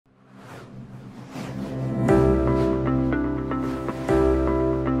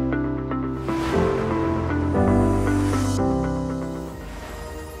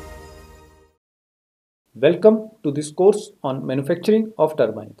Welcome to this course on manufacturing of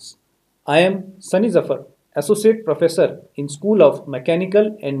turbines. I am Sunny Zafar, Associate Professor in School of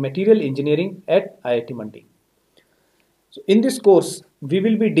Mechanical and Material Engineering at IIT Mandi. So in this course, we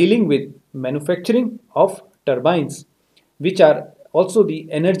will be dealing with manufacturing of turbines, which are also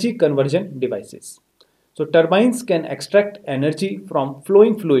the energy conversion devices. So turbines can extract energy from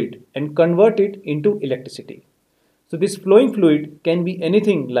flowing fluid and convert it into electricity. So this flowing fluid can be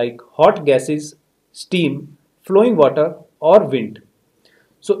anything like hot gases, steam, flowing water or wind.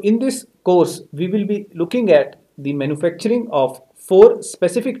 So in this course, we will be looking at the manufacturing of 4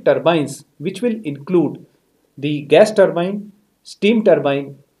 specific turbines, which will include the gas turbine, steam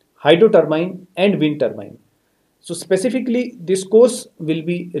turbine, hydro turbine and wind turbine. So specifically, this course will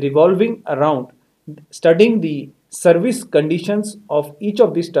be revolving around studying the service conditions of each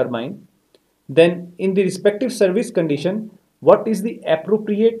of these turbine. Then in the respective service condition, what is the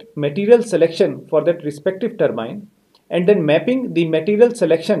appropriate material selection for that respective turbine, and then mapping the material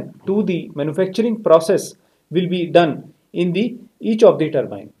selection to the manufacturing process will be done in each of the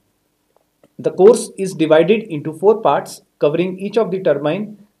turbine. The course is divided into 4 parts covering each of the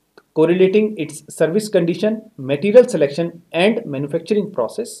turbine, correlating its service condition, material selection and manufacturing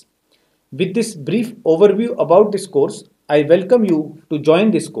process. With this brief overview about this course, I welcome you to join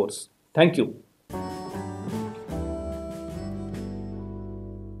this course. Thank you.